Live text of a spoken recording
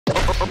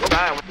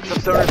Alright, what's up,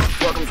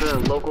 stoners? Welcome to the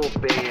local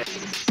band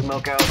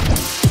Smokeout.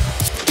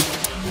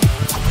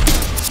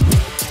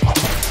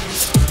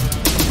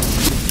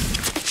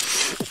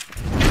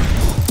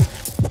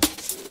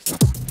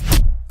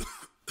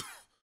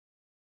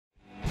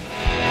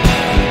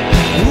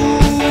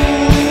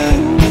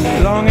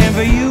 Longing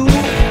for you.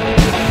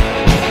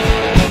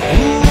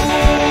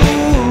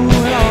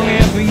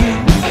 Longing for you.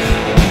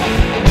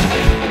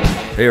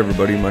 Hey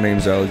everybody, my name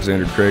is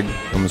Alexander Craig.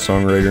 I'm a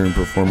songwriter and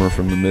performer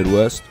from the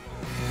Midwest.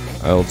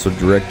 I also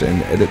direct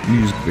and edit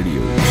music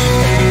videos.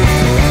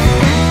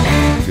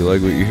 If you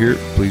like what you hear,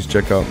 please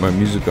check out my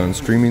music on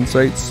streaming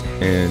sites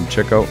and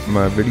check out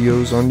my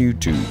videos on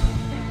YouTube.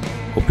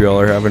 Hope y'all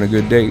are having a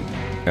good day.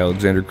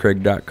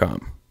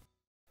 AlexanderCraig.com.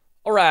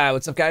 Alright,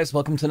 what's up guys?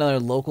 Welcome to another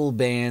local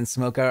band,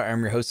 Smokeout.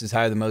 I'm your host, is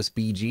Higher the Most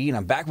BG, and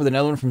I'm back with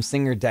another one from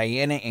singer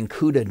Diana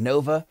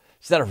Ankudinova.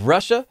 She's out of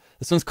Russia.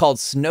 This one's called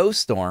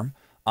Snowstorm.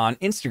 On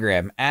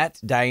Instagram, at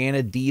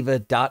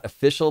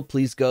dianadiva.official.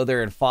 Please go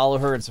there and follow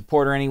her and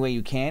support her any way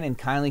you can, and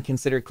kindly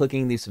consider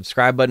clicking the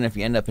subscribe button if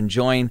you end up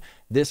enjoying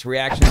this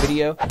reaction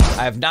video.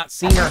 I have not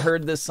seen or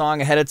heard this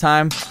song ahead of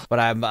time, but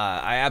I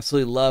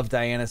absolutely love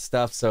Diana's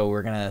stuff, so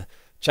we're gonna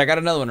check out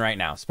another one right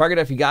now. Spark it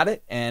if you got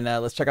it, and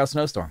let's check out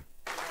Snowstorm.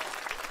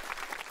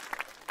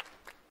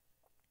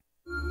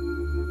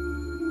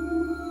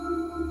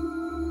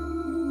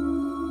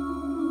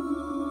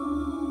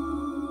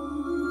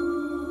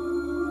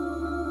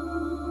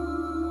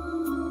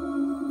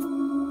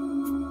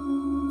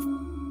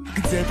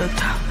 Где-то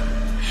там,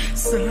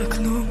 за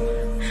окном,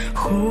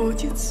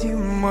 ходит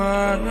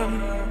зима.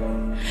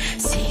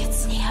 Сеет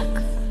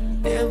снег,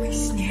 белый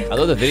снег. I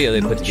love the video they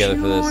put together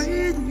for this.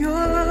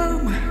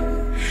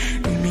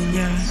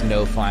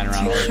 Snow flying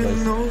around all over the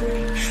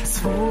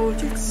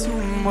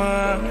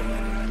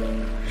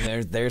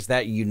place. There's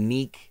that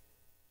unique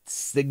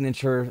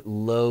signature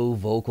low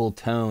vocal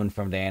tone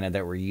from Diana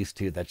that we're used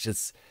to. That's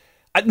just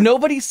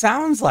nobody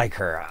sounds like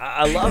her.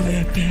 I love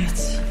it.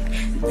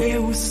 Не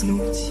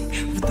уснуть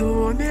в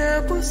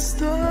доме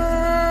пустом.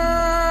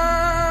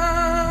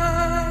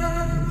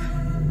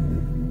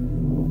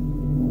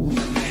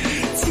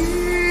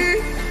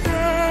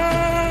 Тихо,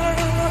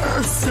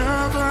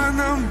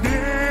 саваном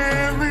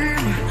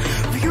белым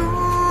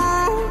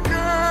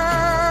вьюга,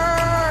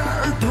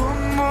 дом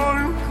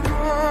мой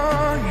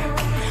укрой.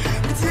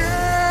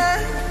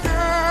 Где-то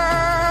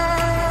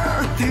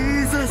ты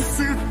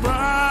засыпаешь,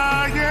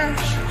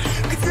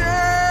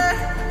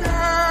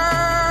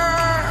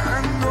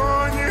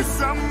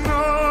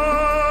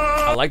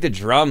 I like the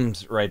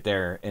drums right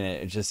there, and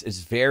it just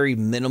is very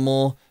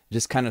minimal,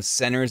 just kind of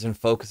centers and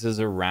focuses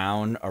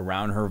around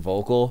her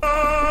vocal.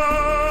 I'm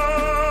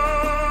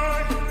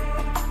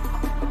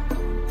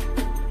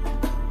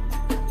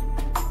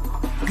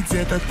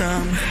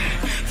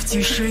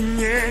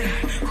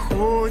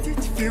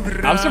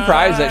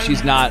surprised that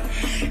she's not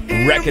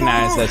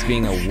recognized as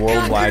being a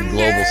worldwide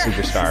global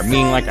superstar,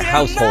 meaning like a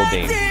household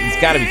name.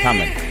 It's got to be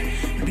coming.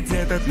 She's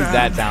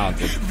that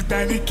talented.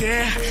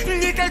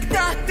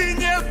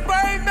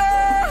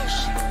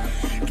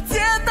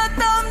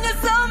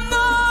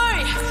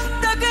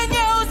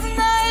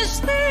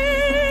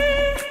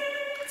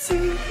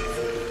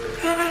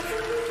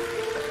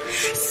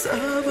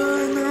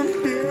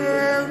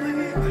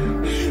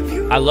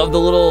 I love the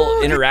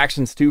little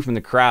interactions too from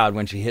the crowd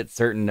when she hits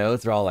certain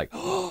notes. They're all like,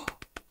 oh,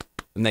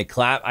 and they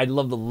clap. I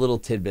love the little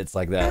tidbits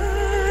like that.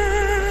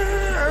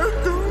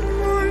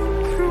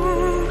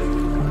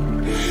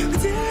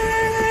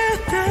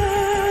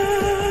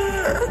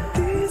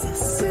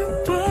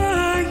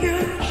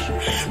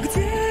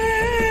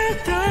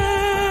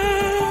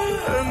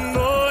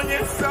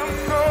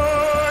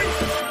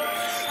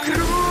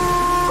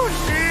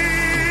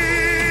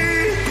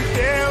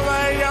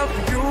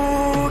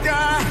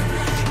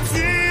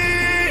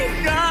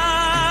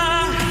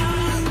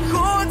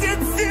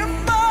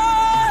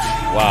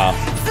 Wow.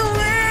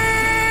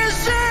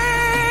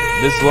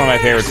 This is one of my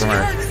favorites from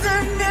her.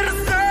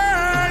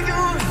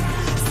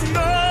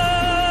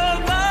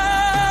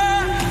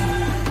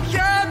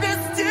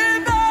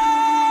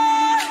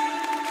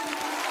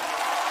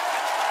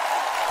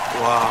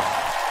 Wow.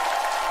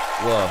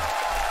 Whoa.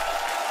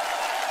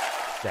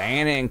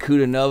 Diana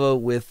Ankudinova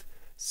with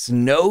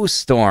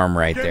Snowstorm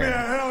right there.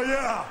 Hell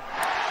yeah.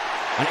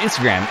 On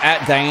Instagram, at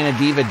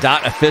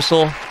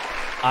dianadiva.official.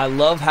 I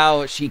love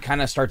how she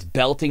kind of starts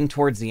belting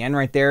towards the end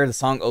right there. The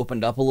song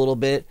opened up a little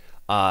bit.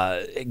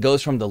 It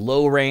goes from the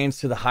low range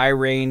to the high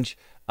range.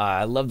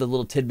 I love the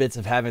little tidbits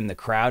of having the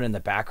crowd in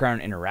the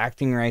background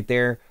interacting right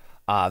there.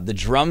 The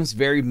drums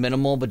very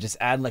minimal, but just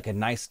add like a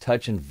nice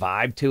touch and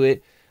vibe to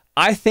it.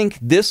 I think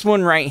this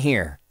one right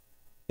here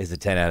is a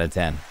 10 out of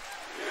 10.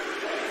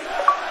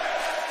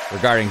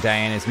 Regarding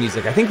Diana's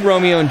music, I think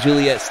Romeo and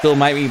Juliet still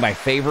might be my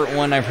favorite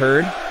one I've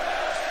heard.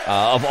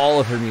 Of all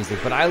of her music,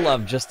 but I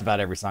love just about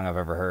every song I've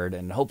ever heard,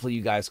 and hopefully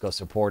you guys go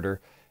support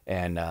her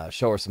and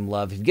show her some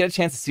love. If you get a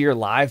chance to see her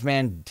live,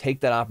 man,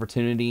 take that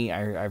opportunity.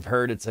 I've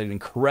heard it's an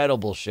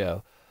incredible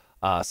show.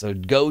 So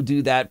go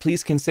do that.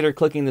 Please consider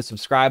clicking the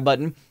subscribe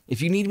button.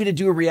 If you need me to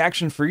do a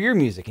reaction for your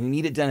music and you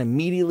need it done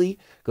immediately,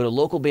 go to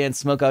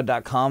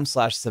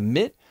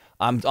localbandsmokeout.com/submit.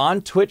 I'm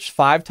on Twitch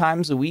 5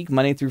 times a week,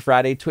 Monday through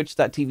Friday,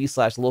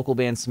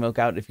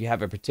 twitch.tv/localbandsmokeout. If you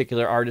have a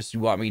particular artist you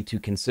want me to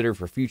consider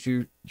for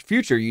future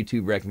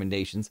YouTube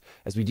recommendations,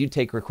 as we do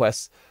take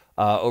requests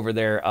over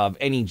there of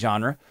any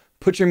genre.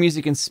 Put your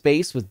music in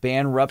space with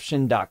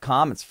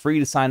bandruption.com. It's free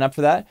to sign up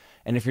for that.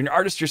 And if you're an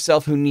artist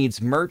yourself who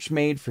needs merch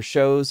made for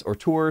shows or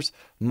tours,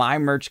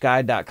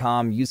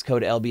 mymerchguide.com. Use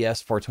code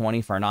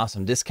LBS420 for an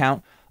awesome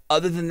discount.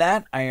 Other than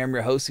that, I am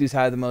your host who's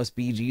high the most,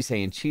 BG,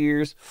 saying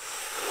cheers,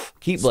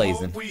 keep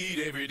blazing,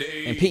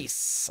 and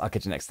peace. I'll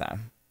catch you next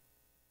time.